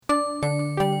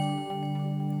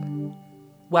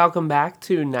Welcome back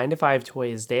to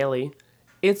 9to5Toys Daily.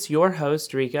 It's your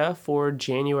host Rika for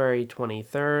January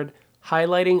 23rd,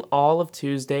 highlighting all of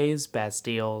Tuesday's best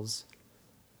deals.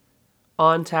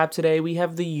 On tap today, we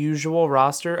have the usual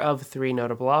roster of 3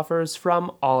 notable offers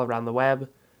from all around the web,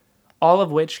 all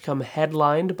of which come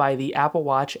headlined by the Apple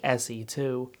Watch SE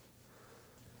 2.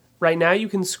 Right now, you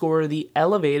can score the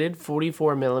elevated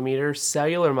 44mm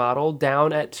cellular model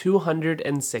down at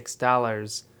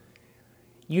 $206.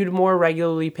 You'd more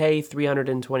regularly pay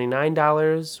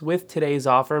 $329, with today's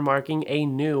offer marking a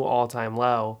new all-time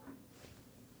low.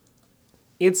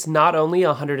 It's not only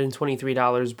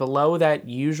 $123 below that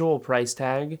usual price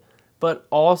tag, but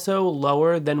also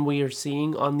lower than we are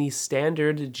seeing on the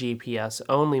standard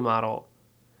GPS-only model.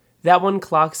 That one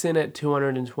clocks in at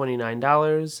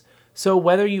 $229, so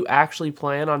whether you actually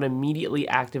plan on immediately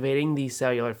activating the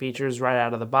cellular features right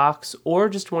out of the box or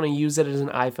just want to use it as an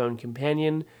iPhone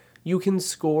companion, you can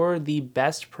score the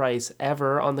best price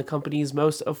ever on the company's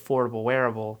most affordable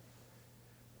wearable.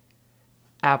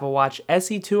 Apple Watch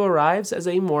SE 2 arrives as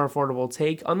a more affordable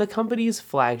take on the company's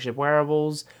flagship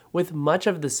wearables with much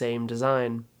of the same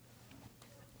design.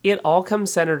 It all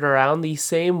comes centered around the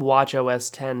same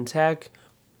watchOS 10 tech,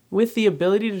 with the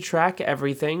ability to track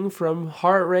everything from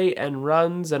heart rate and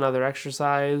runs and other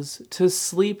exercise to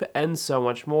sleep and so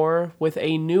much more, with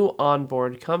a new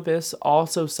onboard compass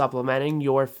also supplementing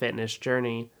your fitness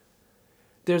journey.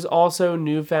 There's also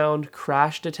newfound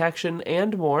crash detection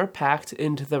and more packed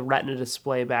into the Retina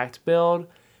display-backed build,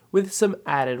 with some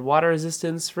added water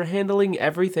resistance for handling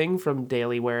everything from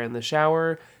daily wear in the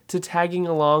shower to tagging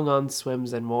along on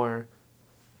swims and more.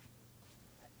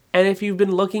 And if you've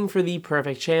been looking for the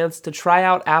perfect chance to try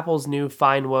out Apple's new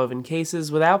fine woven cases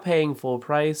without paying full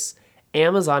price,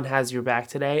 Amazon has your back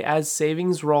today as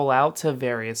savings roll out to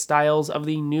various styles of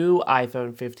the new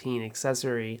iPhone 15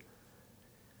 accessory.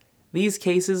 These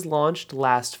cases launched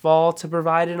last fall to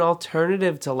provide an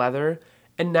alternative to leather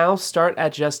and now start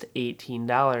at just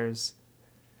 $18.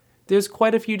 There's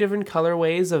quite a few different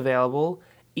colorways available,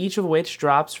 each of which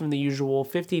drops from the usual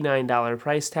 $59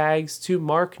 price tags to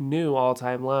mark new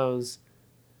all-time lows.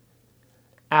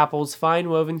 Apple's fine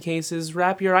woven cases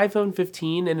wrap your iPhone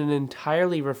 15 in an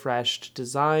entirely refreshed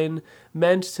design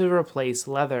meant to replace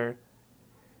leather.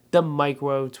 The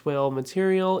micro twill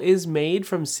material is made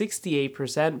from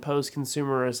 68%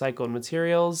 post-consumer recycled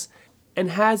materials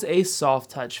and has a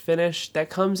soft touch finish that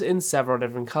comes in several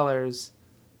different colors.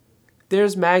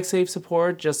 There's MagSafe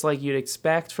support just like you'd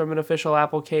expect from an official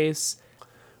Apple case,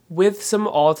 with some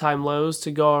all-time lows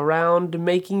to go around,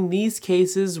 making these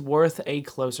cases worth a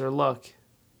closer look.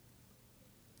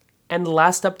 And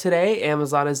last up today,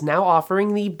 Amazon is now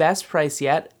offering the best price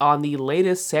yet on the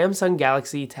latest Samsung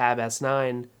Galaxy Tab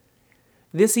S9.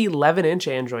 This 11-inch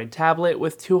Android tablet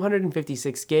with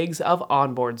 256 gigs of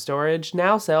onboard storage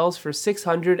now sells for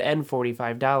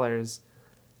 $645.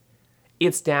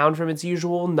 It's down from its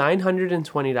usual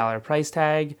 $920 price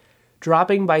tag,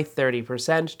 dropping by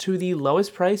 30% to the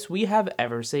lowest price we have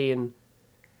ever seen.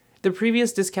 The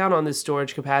previous discount on this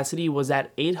storage capacity was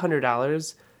at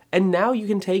 $800, and now you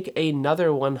can take another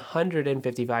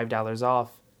 $155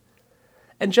 off.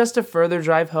 And just to further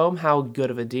drive home how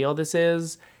good of a deal this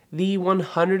is, the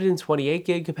 128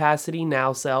 gig capacity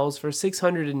now sells for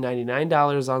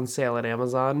 $699 on sale at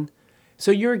Amazon, so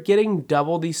you're getting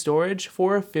double the storage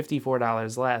for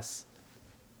 $54 less.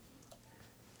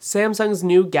 Samsung's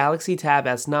new Galaxy Tab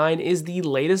S9 is the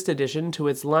latest addition to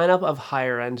its lineup of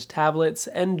higher-end tablets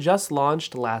and just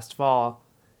launched last fall.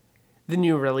 The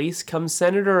new release comes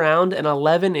centered around an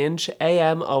 11-inch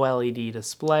AMOLED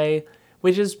display,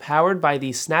 which is powered by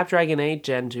the Snapdragon 8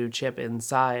 Gen 2 chip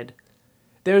inside.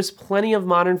 There's plenty of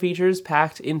modern features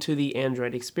packed into the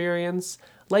Android experience,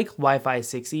 like Wi-Fi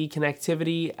 6E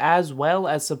connectivity, as well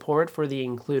as support for the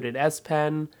included S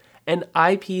Pen, an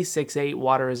IP68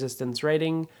 water resistance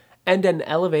rating, and an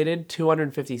elevated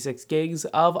 256 gigs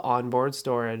of onboard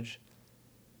storage.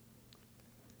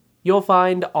 You'll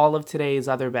find all of today's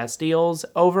other best deals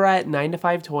over at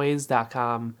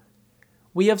 9to5toys.com.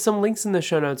 We have some links in the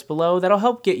show notes below that'll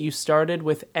help get you started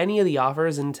with any of the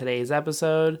offers in today's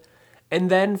episode. And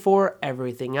then for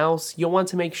everything else, you'll want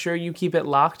to make sure you keep it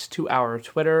locked to our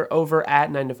Twitter over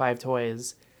at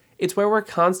 9to5Toys. It's where we're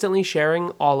constantly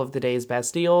sharing all of the day's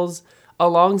best deals,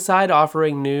 alongside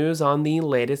offering news on the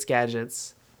latest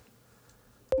gadgets.